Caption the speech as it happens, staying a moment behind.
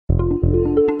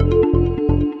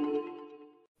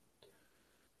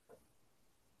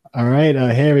All right.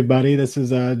 Hey, everybody. This is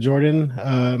Jordan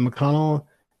McConnell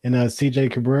and CJ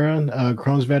Cabrera,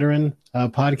 Crohn's Veteran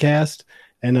podcast.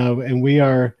 And we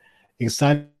are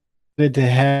excited to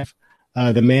have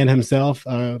the man himself,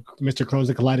 Mr. Crohn's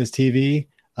and Colitis TV,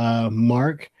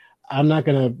 Mark. I'm not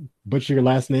going to butcher your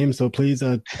last name, so please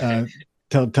tell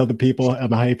the people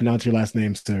how you pronounce your last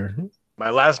name, sir. My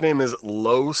last name is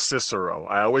Lo Cicero.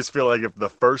 I always feel like if the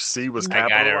first C was I got it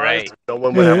capitalized, right. no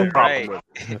one would Got have a it problem right.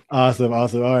 with it. Awesome,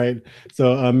 awesome. All right.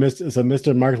 So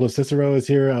Mr. Mark Cicero is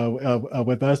here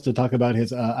with us to talk about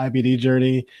his IBD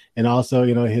journey and also,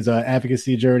 his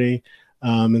advocacy journey.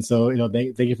 And so,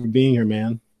 thank you for being here,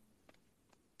 man.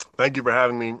 Thank you for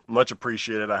having me. Much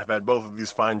appreciated. I've had both of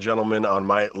these fine gentlemen on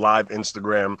my live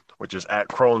Instagram, which is at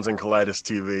Crohn's and Colitis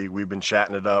TV. We've been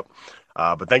chatting it up.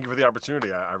 But thank you for the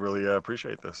opportunity. I really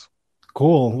appreciate this.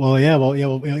 Cool. Well, yeah.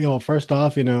 First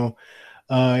off, for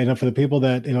the people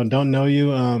that don't know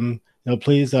you,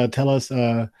 please tell us,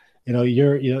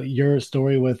 your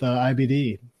story with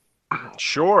IBD.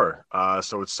 Sure.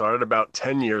 So it started about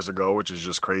 10 years ago, which is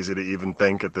just crazy to even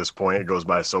think at this point. It goes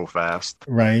by so fast.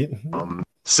 Right.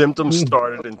 Symptoms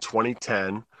started in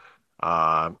 2010.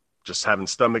 Just having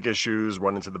stomach issues,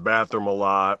 running to the bathroom a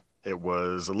lot. It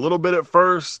was a little bit at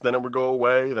first, then it would go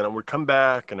away, then it would come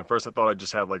back. And at first I thought I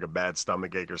just had like a bad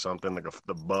stomach ache or something, like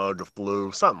the bug, a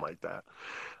flu, something like that.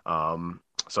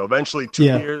 So eventually 2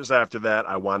 years after that,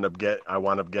 I wound up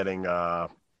getting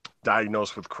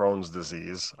diagnosed with Crohn's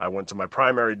disease. I went to my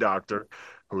primary doctor,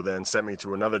 who then sent me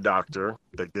to another doctor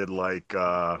that did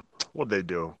what'd they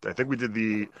do? I think we did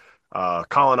the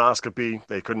colonoscopy.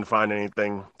 They couldn't find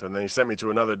anything. And then he sent me to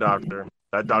another doctor.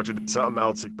 That doctor did something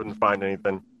else. He couldn't find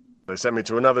anything. They sent me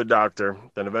to another doctor.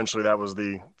 Then eventually that was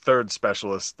the third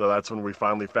specialist. So that's when we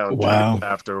finally found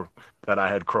after that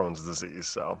I had Crohn's disease.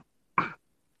 So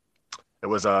it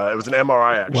was an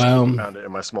MRI actually. Wow. Found it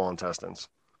in my small intestines.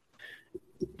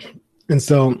 And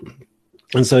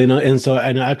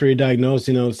after you're diagnosed,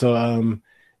 how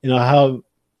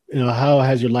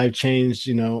has your life changed?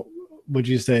 Would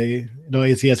you say,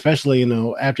 especially,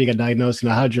 after you got diagnosed,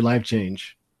 how'd your life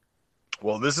change?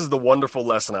 Well, this is the wonderful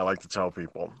lesson I like to tell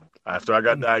people. After I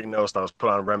got diagnosed, I was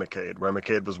put on Remicade.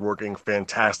 Remicade was working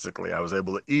fantastically. I was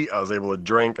able to eat, I was able to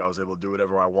drink, I was able to do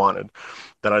whatever I wanted.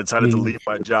 Then I decided to leave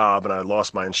my job, and I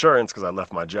lost my insurance because I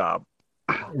left my job.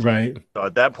 Right. So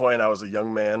at that point, I was a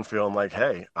young man feeling like,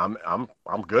 hey, I'm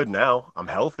good now. I'm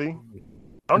healthy.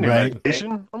 I don't need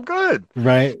medication. I'm good.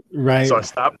 Right. So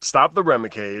I stopped the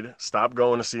Remicade, stopped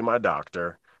going to see my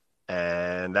doctor,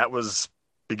 and that was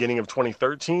beginning of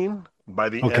 2013. By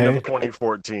the end of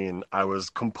 2014, I was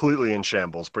completely in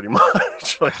shambles, pretty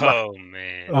much.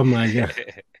 Man. Oh my God.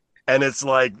 And it's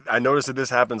like, I noticed that this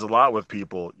happens a lot with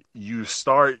people. You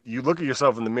look at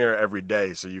yourself in the mirror every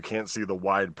day, so you can't see the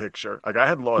wide picture. Like I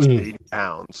had lost 80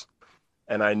 pounds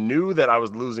and I knew that I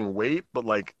was losing weight, but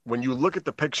like when you look at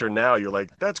the picture now, you're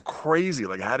like, that's crazy.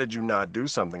 Like, how did you not do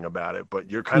something about it?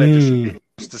 But you're kind of just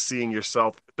used to seeing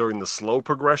yourself during the slow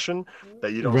progression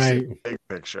that you don't see the big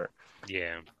picture.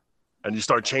 Yeah. And you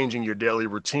start changing your daily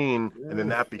routine, and then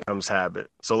that becomes habit.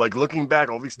 So like looking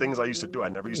back, all these things I used to do, I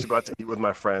never used to go out to eat with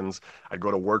my friends. I'd go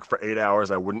to work for 8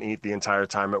 hours. I wouldn't eat the entire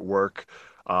time at work.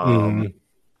 Like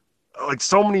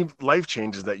so many life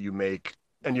changes that you make,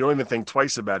 and you don't even think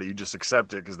twice about it. You just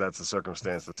accept it because that's the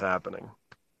circumstance that's happening.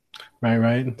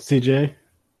 Right. CJ?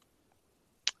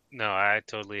 No, I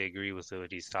totally agree with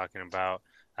what he's talking about.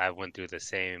 I went through the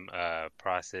same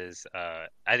process. I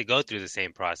had to go through the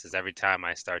same process. Every time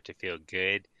I start to feel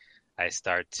good, I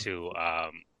start to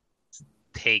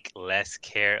take less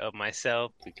care of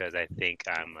myself because I think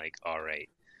I'm like, all right.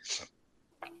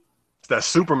 It's that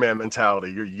Superman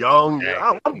mentality. You're young.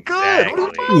 I'm good.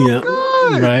 Exactly. Yeah.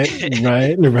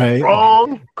 Good. Right.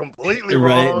 Wrong. Completely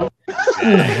wrong.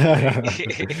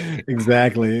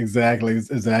 Exactly.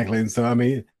 And so, I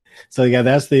mean, so yeah,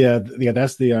 that's the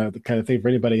kind of thing for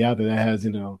anybody out there that has,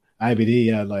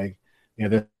 IBD.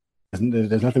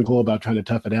 There's nothing cool about trying to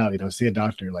tough it out. See a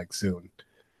doctor like soon,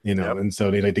 and so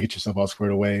they like to get yourself all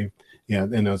squared away. Yeah.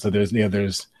 So there's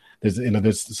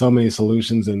so many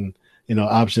solutions and,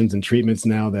 options and treatments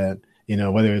now that,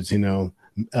 whether it's,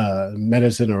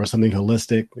 medicine or something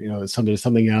holistic, there's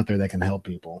something out there that can help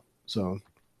people. So.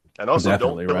 And also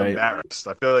don't feel embarrassed.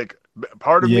 I feel like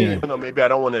part of me, even though maybe I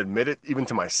don't want to admit it even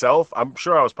to myself, I'm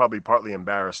sure I was probably partly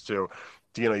embarrassed too.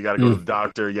 You got to go to the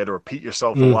doctor. You had to repeat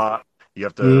yourself a lot. You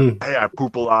have to, hey, I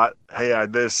poop a lot. Hey, I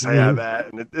this, hey, I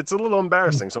that. And it's a little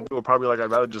embarrassing. Some people are probably like,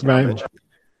 I'd rather just not mention it.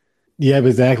 Yeah,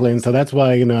 exactly. And so that's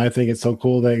why, I think it's so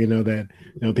cool that,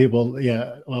 people,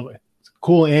 well, it's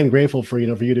cool and grateful for,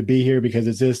 for you to be here because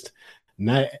it's just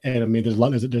not, and I mean, there's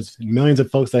millions of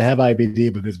folks that have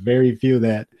IBD, but there's very few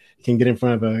that can get in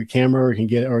front of a camera or can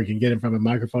get in front of a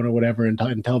microphone or whatever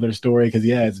and tell their story. Because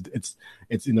it's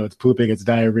it's pooping, it's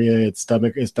diarrhea, it's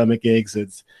stomach aches,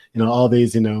 it's all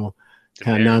these kind of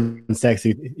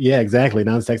non-sexy, exactly,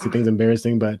 non-sexy things,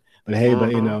 embarrassing, but hey,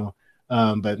 but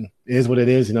but it is what it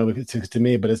is, to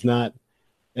me. But it's not,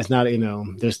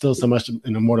 there's still so much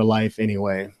more to life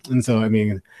anyway. And so I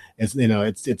mean, it's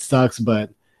it sucks, but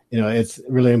it's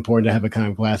really important to have a kind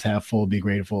of glass half full, be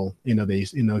grateful,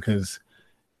 because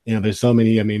there's so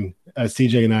many. I mean,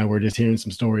 CJ and I were just hearing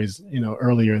some stories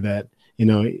earlier that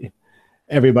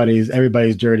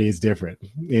everybody's journey is different,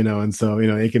 and so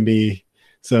it can be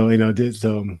so it's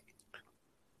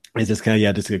just kind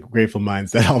of just a grateful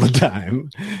mindset all the time.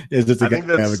 It's just I think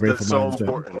have a grateful that's so mindset.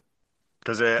 important.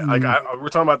 Because like we were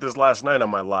talking about this last night on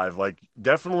my live, like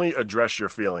definitely address your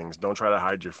feelings. Don't try to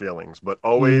hide your feelings, but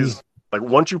always like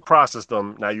once you process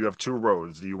them, now you have two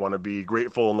roads. Do you want to be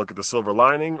grateful and look at the silver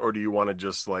lining, or do you want to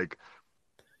just like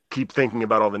keep thinking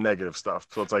about all the negative stuff?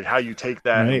 So it's like how you take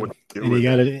that Right. and what you do And with you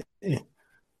it. gotta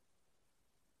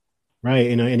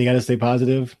right, and you gotta stay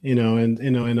positive, and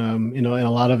and a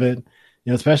lot of it,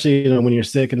 especially when you're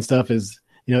sick and stuff is,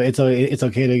 it's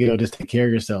okay to just take care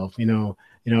of yourself,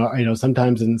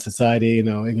 sometimes in society, it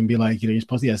can be like, you're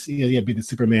supposed to be the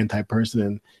Superman type person,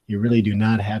 and you really do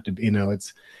not have to be,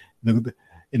 it's the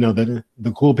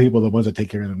cool people are the ones that take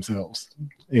care of themselves,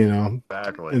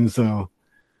 Exactly. and so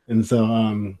I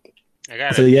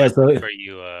got so a yeah, question so for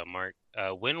you, Mark.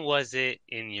 When was it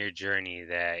in your journey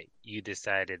that you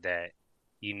decided that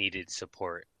you needed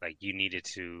support, like you needed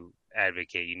to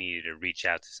advocate, you needed to reach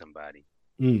out to somebody?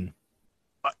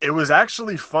 It was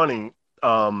actually funny.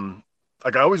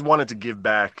 Like I always wanted to give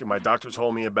back, and my doctor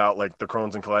told me about like the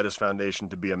Crohn's and Colitis Foundation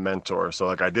to be a mentor. So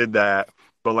like I did that,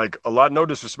 but like a lot, no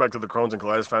disrespect to the Crohn's and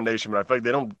Colitis Foundation, but I feel like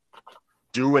they don't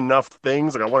do enough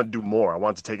things. Like I want to do more. I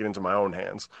want to take it into my own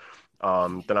hands.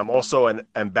 Then I'm also an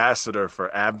ambassador for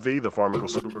AbbVie, the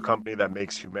pharmaceutical company that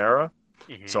makes Humira.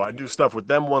 So I do stuff with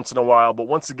them once in a while, but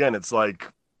once again, it's like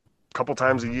a couple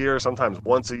times a year, sometimes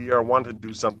once a year. I wanted to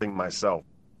do something myself.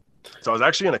 So I was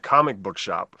actually in a comic book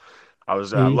shop. I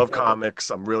love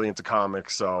comics. I'm really into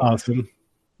comics. So awesome.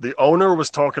 the owner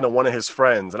was talking to one of his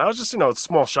friends, and I was just, it's a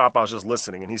small shop. I was just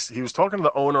listening, and he was talking to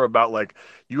the owner about like,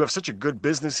 you have such a good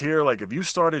business here. Like, if you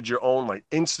started your own like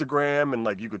Instagram and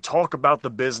like you could talk about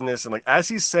the business, and like as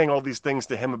he's saying all these things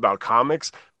to him about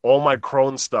comics, all my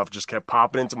Crohn's stuff just kept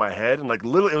popping into my head, and like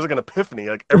literally, it was like an epiphany.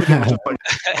 Like everything was just like,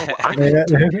 oh, I can do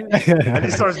it. And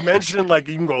he starts mentioning like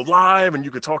you can go live and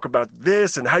you could talk about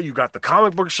this and how you got the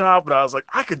comic book shop, and I was like,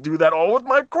 I could do that all with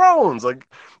my Crohn's. Like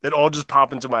it all just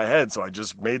popped into my head, so I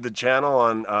just made the channel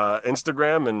on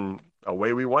Instagram, and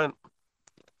away we went.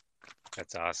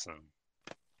 That's awesome.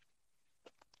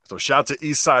 So shout to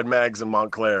Eastside Mags in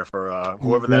Montclair for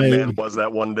whoever that man was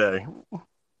that one day.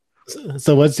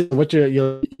 So what's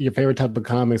your favorite type of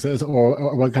comics,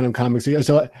 or what kind of comics?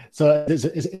 So is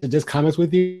it just comics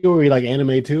with you, or you like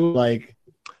anime too? Like,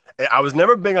 I was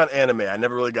never big on anime. I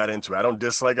never really got into it. I don't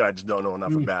dislike it. I just don't know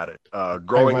enough about it.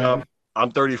 Growing up,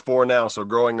 I'm 34 now, so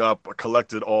growing up, I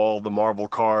collected all the Marvel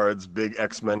cards, big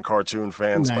X-Men cartoon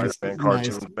fan, Spider-Man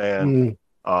cartoon fan.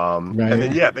 And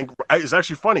then I think it's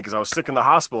actually funny because I was sick in the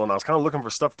hospital and I was kind of looking for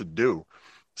stuff to do.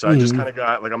 So I just kind of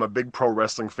got like, I'm a big pro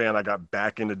wrestling fan. I got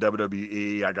back into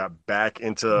WWE. I got back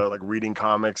into like reading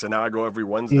comics, and now I go every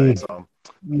Wednesday. So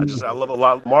I love a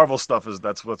lot of Marvel stuff.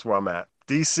 That's where I'm at.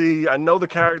 DC, I know the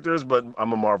characters, but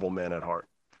I'm a Marvel man at heart.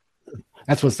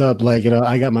 That's what's up. Like,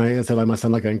 I got my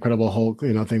son like an Incredible Hulk,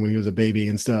 thing when he was a baby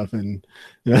and stuff, and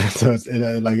so it's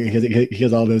like he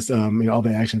has all this, all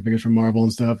the action figures from Marvel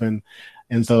and stuff, and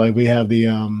so like we have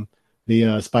the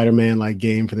Spider-Man like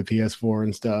game for the PS4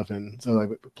 and stuff, and so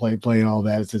like playing all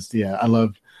that. It's just I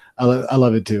love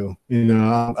it too.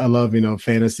 I love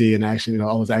fantasy and action,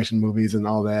 all those action movies and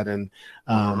all that, and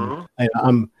I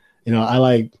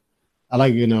like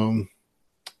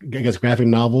I guess graphic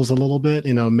novels a little bit,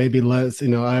 maybe less.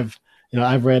 I've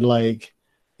read like,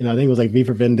 I think it was like V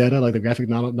for Vendetta, like the graphic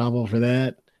novel for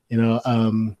that.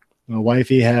 My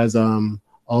wifey has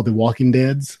all the Walking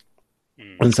Deads,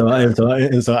 and so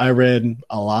I read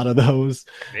a lot of those.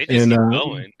 They just keep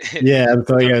going. Yeah, and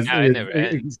so it never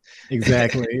ends.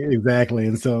 Exactly,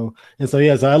 and so so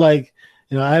I like,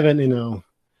 I haven't,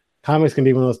 comics can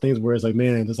be one of those things where it's like,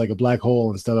 man, it's like a black hole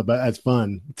and stuff, but it's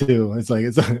fun too. It's like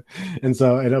and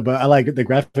so but I like the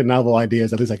graphic novel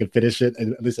ideas. At least I can finish it,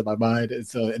 at least in my mind, and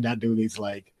so and not do these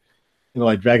like,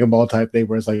 like Dragon Ball type thing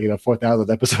where it's like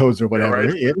 4,000 episodes or whatever.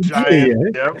 Right.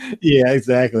 Giant, yeah,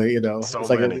 exactly. So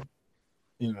it's like many.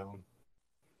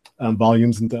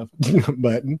 volumes and stuff.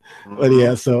 but Mm-hmm.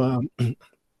 yeah, so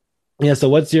yeah, so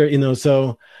what's your,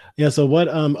 so yeah, so what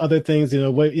other things,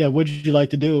 what would you like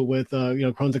to do with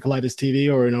Crohn's and colitis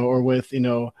TV, or or with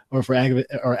or for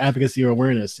or advocacy or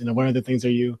awareness? What other things are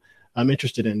you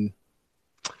interested in?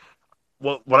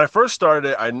 Well, when I first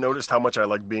started, I noticed how much I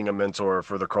like being a mentor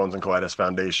for the Crohn's and Colitis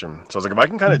Foundation. So I was like, if I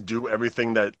can kind of do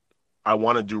everything that I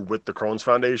want to do with the Crohn's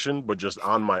Foundation, but just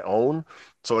on my own.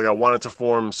 So like I wanted to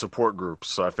form support groups.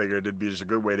 So I figured it'd be just a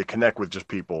good way to connect with just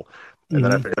people. And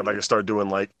then I figured if I could start doing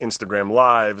like Instagram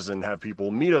lives and have people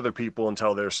meet other people and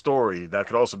tell their story, that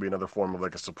could also be another form of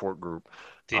like a support group.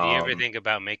 Did you ever think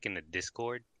about making a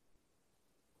Discord?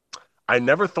 I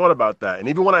never thought about that. And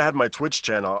even when I had my Twitch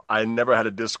channel, I never had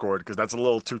a Discord because that's a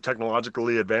little too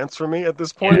technologically advanced for me at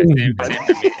this Yeah, point. same for me.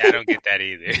 I don't get that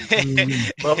either.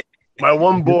 Well, my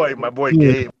boy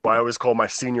Gabe, who I always call my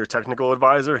senior technical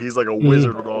advisor. He's like a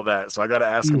wizard with all that. So I got to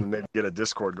ask him to maybe get a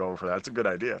Discord going for that. That's a good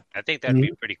idea. I think that'd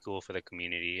be pretty cool for the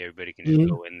community. Everybody can just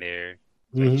go in there,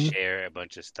 like share a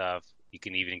bunch of stuff. You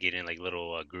can even get in like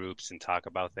little groups and talk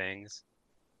about things.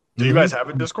 Do you guys have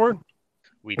a Discord?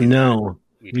 We do No,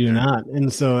 we do not.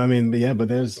 And so, I mean, but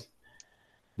there's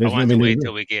I want to wait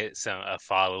till we get a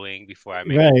following before I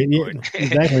make right, a Discord.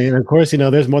 exactly. And of course,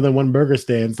 there's more than one burger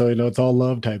stand, so it's all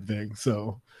love type thing.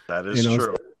 So that is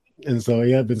true. And so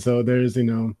and so there's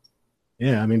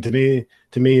yeah. I mean, to me,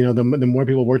 the more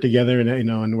people work together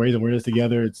and raise awareness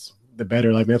together, it's the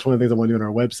better. Like that's one of the things I want to do on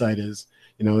our website is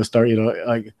start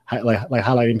like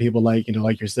highlighting people like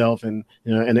like yourself and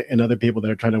and other people that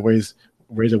are trying to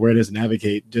raise awareness and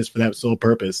advocate just for that sole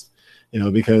purpose,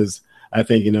 because I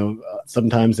think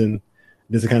sometimes in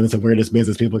this kind of awareness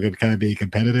business, people can kind of be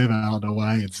competitive. I don't know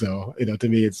why, and so to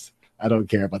me, I don't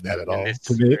care about that at all.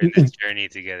 We're in this journey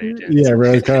together. Yeah,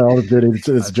 we're kind of all journey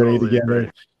together, agree.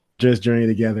 just journey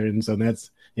together, and so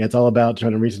that's it's all about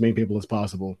trying to reach as many people as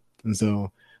possible. And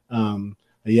so,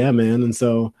 yeah, man, and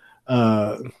so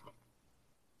try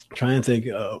and think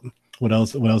what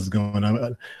else is going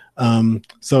on.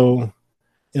 So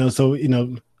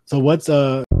what's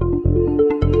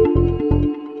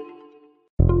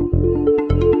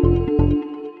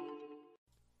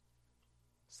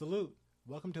Salute.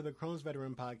 Welcome to the Crohn's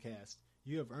Veteran Podcast.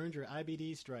 You have earned your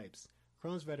IBD stripes.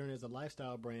 Crohn's Veteran is a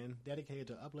lifestyle brand dedicated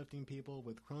to uplifting people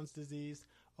with Crohn's disease,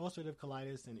 ulcerative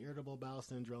colitis, and irritable bowel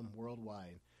syndrome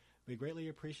worldwide. We greatly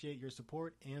appreciate your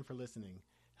support and for listening.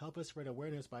 Help us spread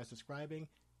awareness by subscribing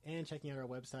and checking out our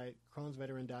website,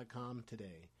 crohnsveteran.com,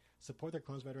 today. Support the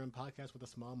Crohn's Veteran Podcast with a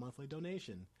small monthly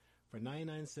donation. For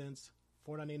 99 cents,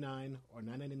 $4.99, or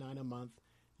 $9.99 a month,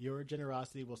 your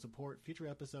generosity will support future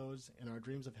episodes and our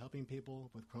dreams of helping people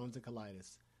with Crohn's and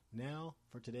colitis. Now,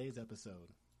 for today's episode.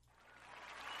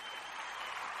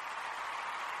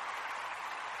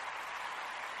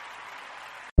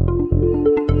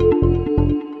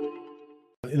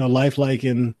 Life like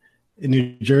in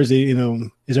New Jersey,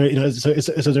 is there,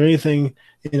 is there anything,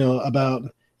 about,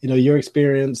 your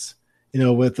experience,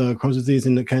 with Crohn's disease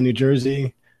in the kind of New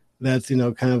Jersey that's,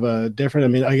 kind of different? I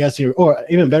mean, I guess or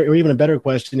even a better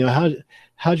question,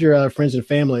 how'd your friends and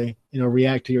family,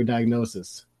 react to your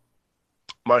diagnosis?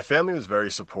 My family was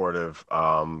very supportive.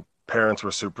 Parents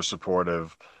were super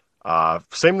supportive.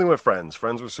 Same thing with friends.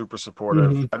 Friends were super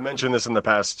supportive. I mentioned this in the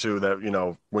past too, that,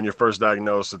 when you're first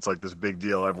diagnosed, it's like this big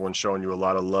deal. Everyone's showing you a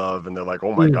lot of love and they're like,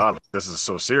 oh my God, this is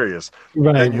so serious.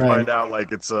 Right. Then you find out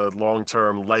like it's a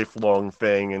long-term, lifelong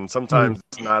thing. And sometimes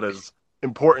it's not as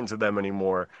important to them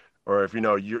anymore. Or if,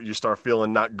 you start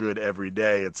feeling not good every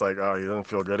day, it's like, oh, he doesn't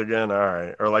feel good again? All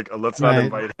right. Or like, let's not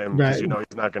invite him because, he's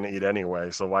not going to eat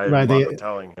anyway. So why bother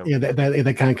telling him? Yeah,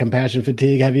 that kind of compassion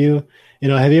fatigue. Have you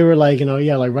ever like,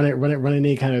 run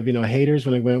any kind of, haters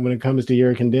when it comes to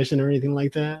your condition or anything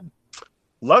like that?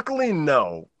 Luckily,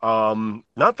 no.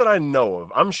 Not that I know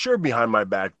of. I'm sure behind my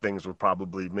back things were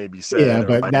probably maybe said. Yeah,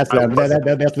 but like, that's not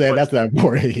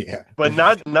important. Yeah. But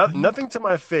nothing to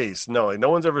my face. No, like, no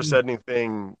one's ever said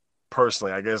anything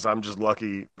personally. I guess I'm just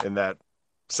lucky in that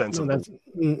sense of that.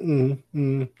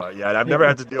 Yeah, I've never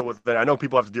had to deal with that. I know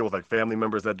people have to deal with like family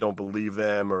members that don't believe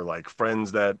them, or like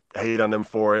friends that hate on them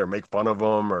for it, or make fun of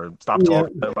them, or stop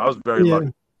talking to them. I was very lucky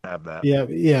to have that.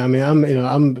 Yeah. I mean,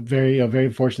 I'm very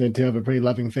very fortunate to have a pretty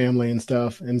loving family and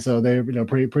stuff, and so they're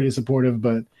pretty supportive.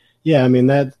 But yeah, I mean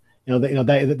that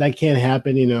that can't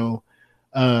happen. You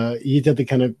have to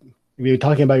kind of, if you're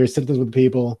talking about your symptoms with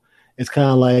people, it's kind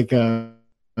of like.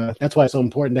 That's why it's so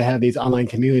important to have these online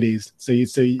communities, so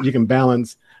you can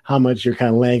balance how much you're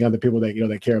kind of laying on the people that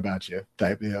that care about you,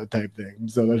 type thing.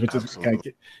 So that's just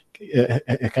it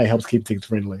kind of helps keep things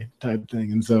friendly, type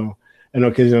thing. And so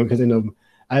because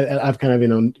I've kind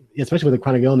of especially with a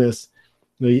chronic illness,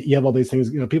 you have all these things.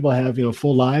 People have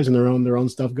full lives and their own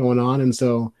stuff going on, and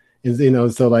so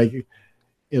so like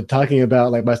talking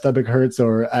about like my stomach hurts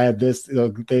or I have this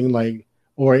thing like,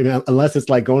 or unless it's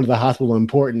like going to the hospital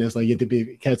important, it's like you have to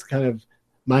be. It's kind of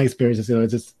my experience. It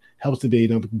just helps to be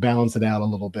balance it out a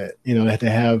little bit. To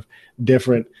have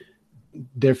different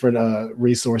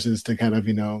resources to kind of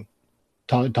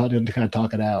talk to kind of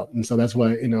talk it out, and so that's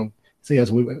why so yes,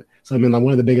 so I mean, like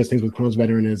one of the biggest things with Crohn's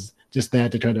veteran is just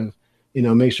that, to try to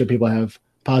make sure people have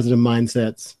positive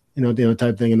mindsets,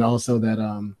 type thing, and also that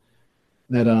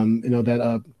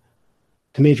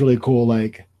to me it's really cool,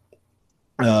 like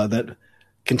that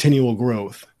continual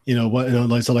growth.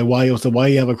 Like so, like why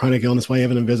you have a chronic illness, why you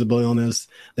have an invisible illness,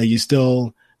 that you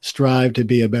still strive to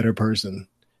be a better person,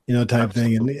 type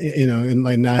Absolutely. thing, and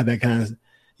like not that kind of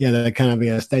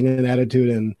stagnant attitude,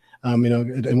 and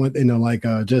and what like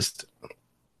just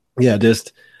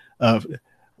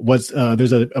what's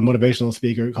there's a motivational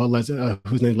speaker called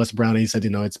whose name is Les Brown. He said,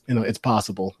 it's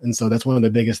possible, and so that's one of the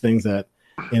biggest things that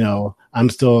I'm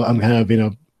kind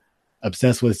of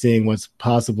obsessed with seeing what's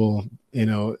possible,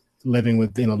 living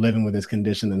with this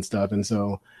condition and stuff, and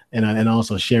so and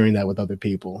also sharing that with other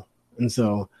people, and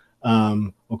so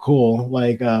well, cool.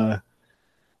 Like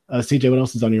CJ, what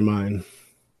else is on your mind?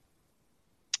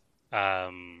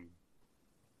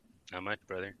 Not much,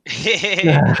 brother.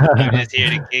 I'm just here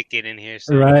to kick it and hear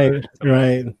some, Right.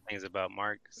 things about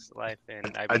Mark's life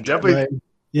and I IBD. definitely, Right.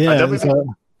 I Yeah. definitely think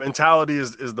So, mentality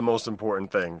is the most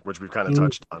important thing, which we've kind of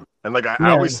touched on. And like I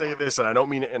yeah. always say this, and I don't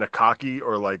mean it in a cocky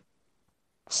or like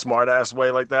smart ass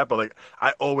way like that, but like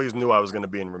I always knew I was going to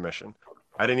be in remission.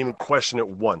 I didn't even question it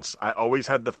once. I always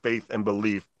had the faith and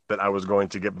belief that I was going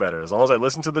to get better. As long as I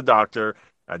listened to the doctor,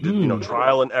 I did,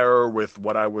 trial and error with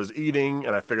what I was eating,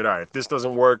 and I figured, all right, if this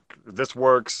doesn't work, if this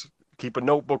works, keep a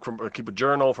notebook or keep a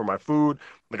journal for my food.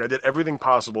 Like I did everything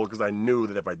possible because I knew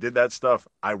that if I did that stuff,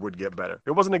 I would get better.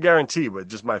 It wasn't a guarantee, but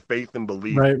just my faith and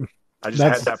belief. Right. I just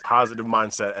had That's that positive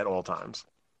mindset at all times.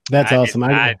 awesome.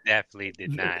 I definitely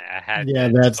did not. I had Yeah,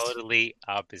 the that's totally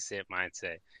opposite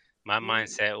mindset. My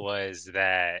mindset was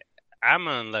that I'm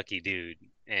an unlucky dude,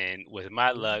 and with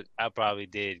my luck, I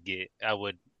would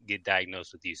get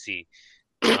diagnosed with UC.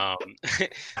 Um,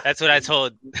 that's what I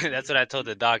told. That's what I told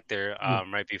the doctor.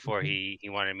 Right before he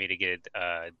wanted me to get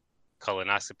a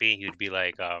colonoscopy, he would be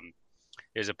like,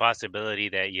 "There's a possibility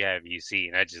that you have UC,"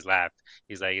 and I just laughed.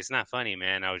 He's like, "It's not funny,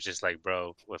 man." I was just like,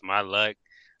 "Bro, with my luck,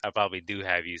 I probably do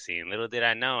have UC." And little did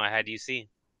I know I had UC. And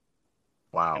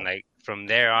Wow. like from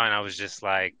there on, I was just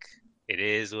like, "It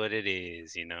is what it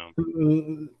is," I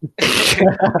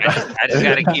just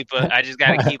gotta keep a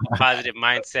positive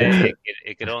mindset.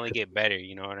 It could only get better.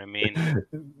 You know what I mean?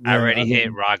 I yeah, already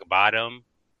hit rock bottom,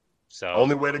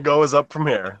 Only so way to go is up from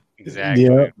here. yeah, exactly.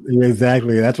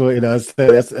 exactly. That's what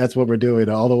that's what we're doing,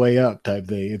 all the way up type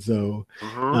thing. And so,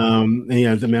 Hmm.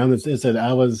 and, I mean, it's that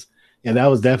I was, that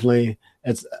was definitely,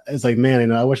 it's like,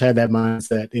 man, I wish I had that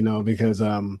mindset, because,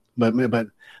 but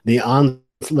the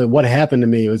what happened to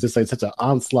me was just like such an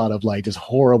onslaught of like just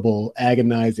horrible,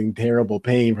 agonizing, terrible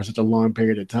pain for such a long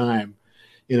period of time.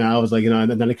 I was like,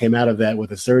 and then I came out of that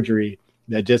with a surgery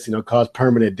that just, caused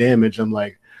permanent damage. I'm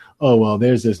like, oh, well,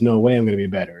 there's just no way I'm going to be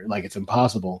better. Like, it's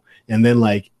impossible. And then,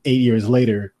 like, 8 years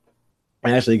later,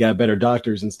 I actually got better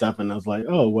doctors and stuff. And I was like,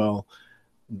 oh, well,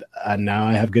 now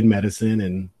I have good medicine.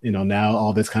 And, now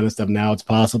all this kind of stuff, now it's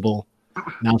possible.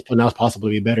 Now it's possible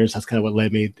to be better. So that's kind of what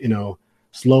led me,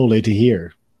 slowly to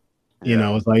here.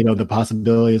 Yeah. It's like, the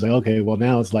possibility is like, okay, well,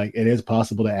 now it's like, it is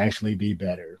possible to actually be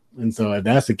better. And so if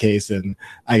that's the case, then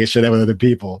I can share that with other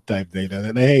people type thing.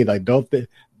 Hey, like, don't have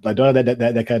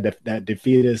that kind of that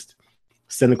defeatist,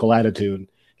 cynical attitude,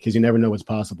 because you never know what's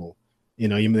possible.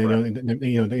 Right.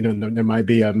 There might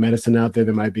be a medicine out there,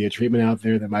 there might be a treatment out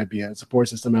there might be a support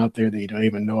system out there that you don't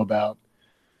even know about.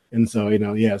 And so,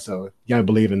 so you gotta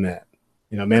believe in that.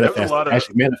 And there was a Manifest it. lot of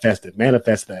Actually,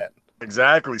 manifest that.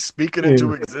 exactly speak it Yeah.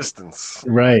 into existence.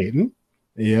 Right.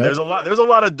 Yep. There's a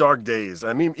lot of dark days.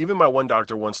 I mean, even my one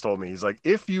doctor once told me, he's like,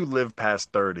 if you live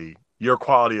past 30, your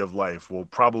quality of life will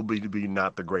probably be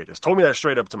not the greatest. Told me that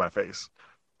straight up to my face.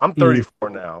 I'm Mm, 34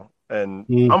 now and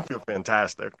mm, I'm feel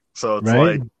fantastic. So it's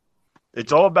right. like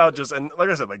it's all about just, and like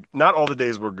I said, like not all the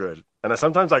days were good. And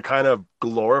sometimes I kind of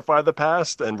glorify the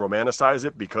past and romanticize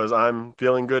it because I'm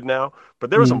feeling good now. But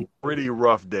there were some Mm, pretty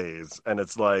rough days. And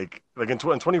it's like in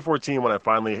 2014, when I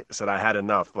finally said I had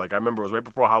enough, like I remember it was right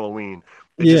before Halloween.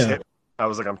 It just yeah. hit me. I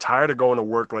was like, I'm tired of going to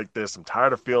work like this. I'm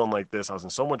tired of feeling like this. I was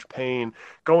in so much pain,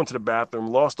 going to the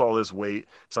bathroom, lost all this weight.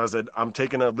 So I said, I'm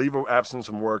taking a leave of absence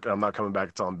from work and I'm not coming back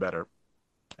until I'm better.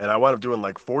 And I wound up doing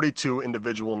like 42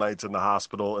 individual nights in the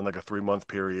hospital in like a 3 month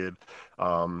period.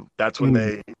 That's when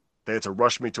they had to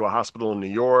rush me to a hospital in New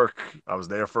York. I was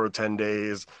there for 10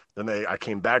 days. Then I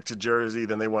came back to Jersey.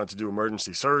 Then they wanted to do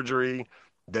emergency surgery.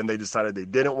 Then they decided they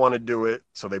didn't want to do it.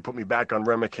 So they put me back on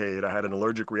Remicade. I had an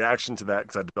allergic reaction to that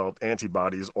because I developed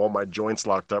antibodies. All my joints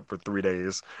locked up for 3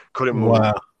 days. Couldn't move.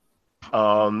 Wow.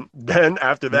 Then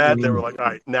after that, they were like, all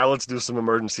right, now let's do some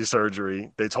emergency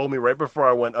surgery. They told me right before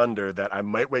I went under that I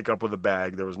might wake up with a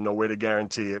bag. There was no way to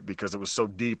guarantee it because it was so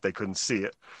deep they couldn't see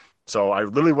it. So I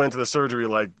literally went to the surgery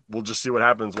like, we'll just see what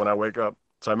happens when I wake up.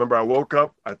 So I remember I woke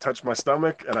up, I touched my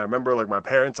stomach, and I remember like my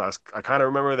parents, I kind of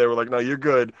remember they were like, no, you're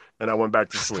good. And I went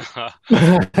back to sleep.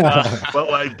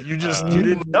 But like, you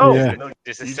didn't know. Yeah. You know,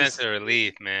 Just a sense of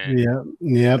relief, man. Yeah.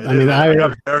 Yeah. I mean, I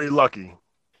got very lucky.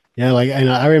 Yeah, like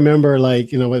I remember, like,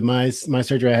 with my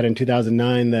surgery I had in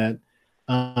 2009, that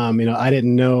I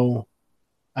didn't know.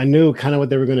 I knew kind of what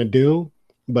they were going to do,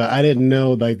 but I didn't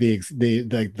know like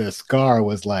the scar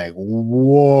was like,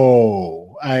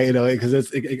 whoa. Because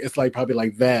it's like probably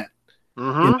like that.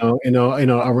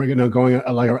 Mm-hmm. Going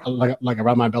like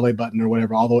around my belly button or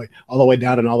whatever, all the way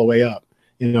down and all the way up,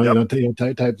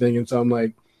 type thing. And so I'm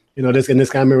like, this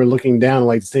guy, I remember looking down,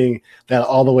 like seeing that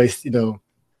all the way,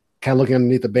 kind of looking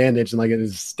underneath the bandage, and like it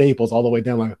is staples all the way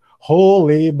down, like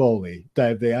holy moly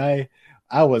type thing.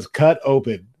 I was cut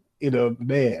open,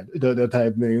 man, the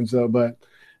type thing. So, but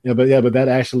that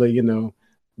actually,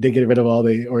 did get rid of all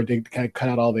the, or did kind of cut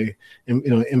out all the,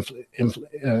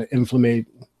 inflammatory,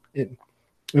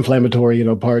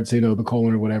 parts, the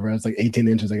colon or whatever. It's like 18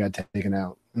 inches I got taken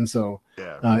out, and so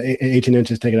 18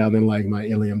 inches taken out, and then like my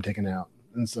ileum taken out,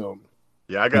 and so.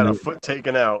 Yeah, I got a foot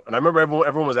taken out. And I remember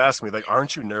everyone was asking me, like,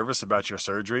 aren't you nervous about your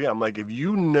surgery? I'm like, if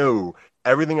you knew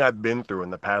everything I've been through in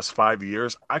the past 5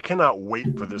 years, I cannot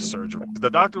wait for this surgery. The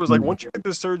doctor was like, once you get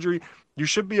this surgery, you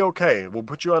should be okay. We'll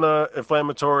put you on a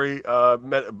inflammatory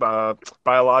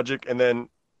biologic. And then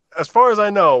as far as I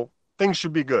know, things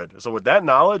should be good. So with that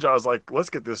knowledge, I was like, let's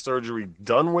get this surgery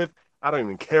done with. I don't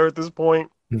even care at this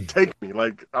point. Take me.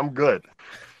 Like, I'm good.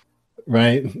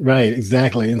 Right,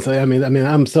 exactly. And so I mean,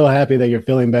 I'm so happy that you're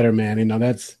feeling better, man.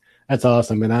 That's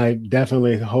awesome, and I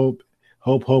definitely hope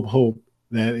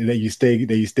that you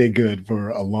stay good for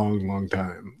a long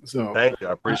time. So thank you,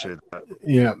 I appreciate that.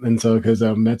 Yeah, and so because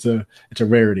it's a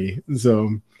rarity.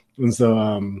 So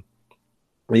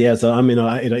yeah. So I mean,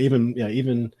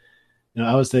 even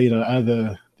I would say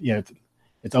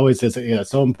it's always just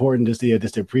so important just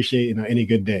to appreciate any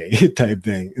good day type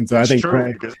thing. And so It's I think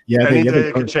true, because any day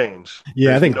it could change.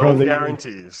 Yeah, There's I think no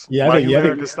guarantees. Yeah, my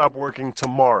hair could stop working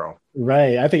tomorrow.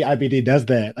 Right. I think IBD does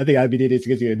that. I think IBD just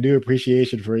gives you a new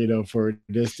appreciation for for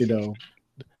just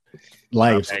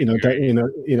life,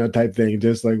 type thing.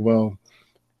 Just like, well,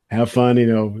 have fun,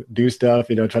 do stuff,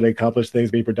 try to accomplish things,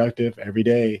 be productive every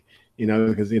day,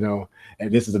 because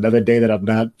and this is another day that I'm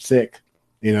not sick.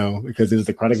 Because it's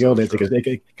the chronic illness, because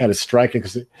it kind of strike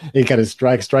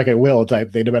at will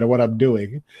type thing, no matter what I'm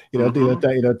doing,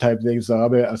 type thing. So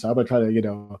I'm gonna try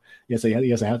to,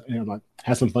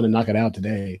 have some fun and knock it out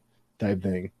today, type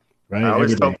thing. Right. I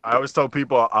always tell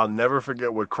people I'll never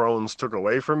forget what Crohn's took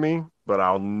away from me, but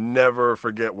I'll never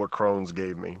forget what Crohn's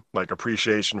gave me, like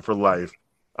appreciation for life,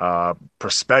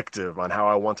 perspective on how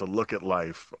I want to look at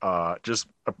life. Just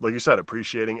like you said,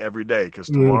 appreciating every day, because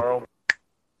tomorrow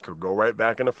could go right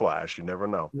back in a flash. You never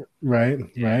know. Right.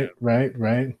 Well,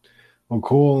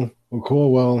 cool.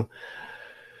 Well,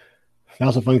 that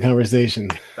was a fun conversation.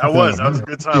 That was a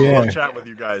good time. I love chatting with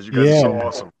you guys. You guys are so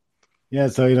awesome. Yeah.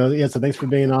 So so thanks for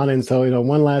being on. And so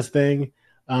one last thing,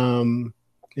 plug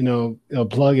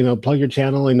your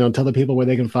channel. Tell the people where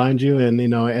they can find you,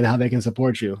 and how they can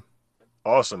support you.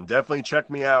 Awesome. Definitely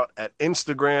check me out at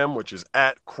Instagram, which is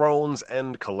at Crohn's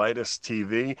and Colitis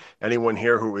TV. Anyone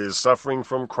here who is suffering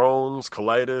from Crohn's,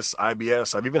 colitis,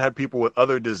 IBS, I've even had people with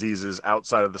other diseases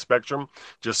outside of the spectrum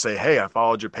just say, hey, I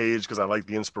followed your page because I like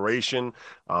the inspiration.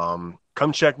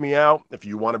 Come check me out. If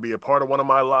you want to be a part of one of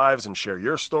my lives and share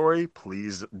your story,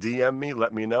 please DM me,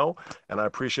 let me know. And I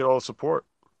appreciate all the support.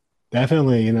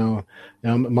 Definitely,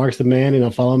 Mark's the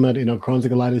man. Follow him at Crohn's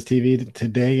and Colitis TV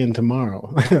today and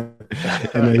tomorrow.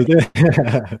 And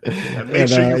make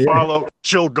sure you follow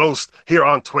Chill Ghost here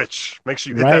on Twitch. Make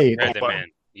sure you hit that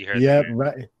button. Yeah,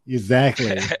 right,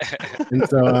 exactly. And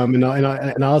so, and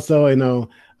also, you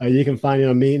can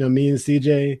find me and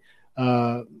CJ,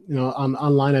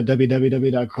 online at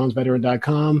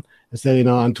www.crohnsveteran.com. Instead,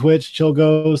 on Twitch, Chill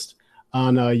Ghost,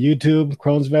 on YouTube,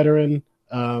 Crohn's Veteran.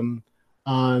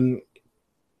 On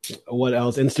what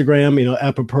else? Instagram,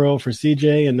 at Pearl for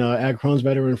CJ, and at Crohn's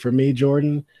Veteran for me,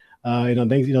 Jordan.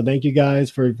 Thank you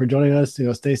guys for joining us.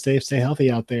 Stay safe, stay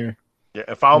healthy out there. Yeah,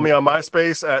 and follow me on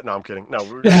MySpace at. No, I'm kidding. No,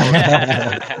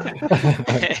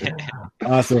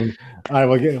 Awesome. All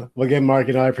right, we'll get Mark.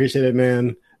 I appreciate it,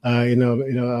 man.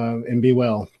 And be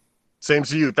well. Same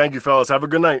to you. Thank you, fellas. Have a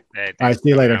good night. Hey, all right, see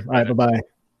you later. All right, bye-bye.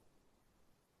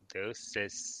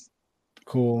 Deuces.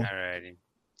 Cool. Alrighty.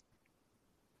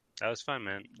 That was fun,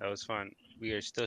 man. That was fun. We are still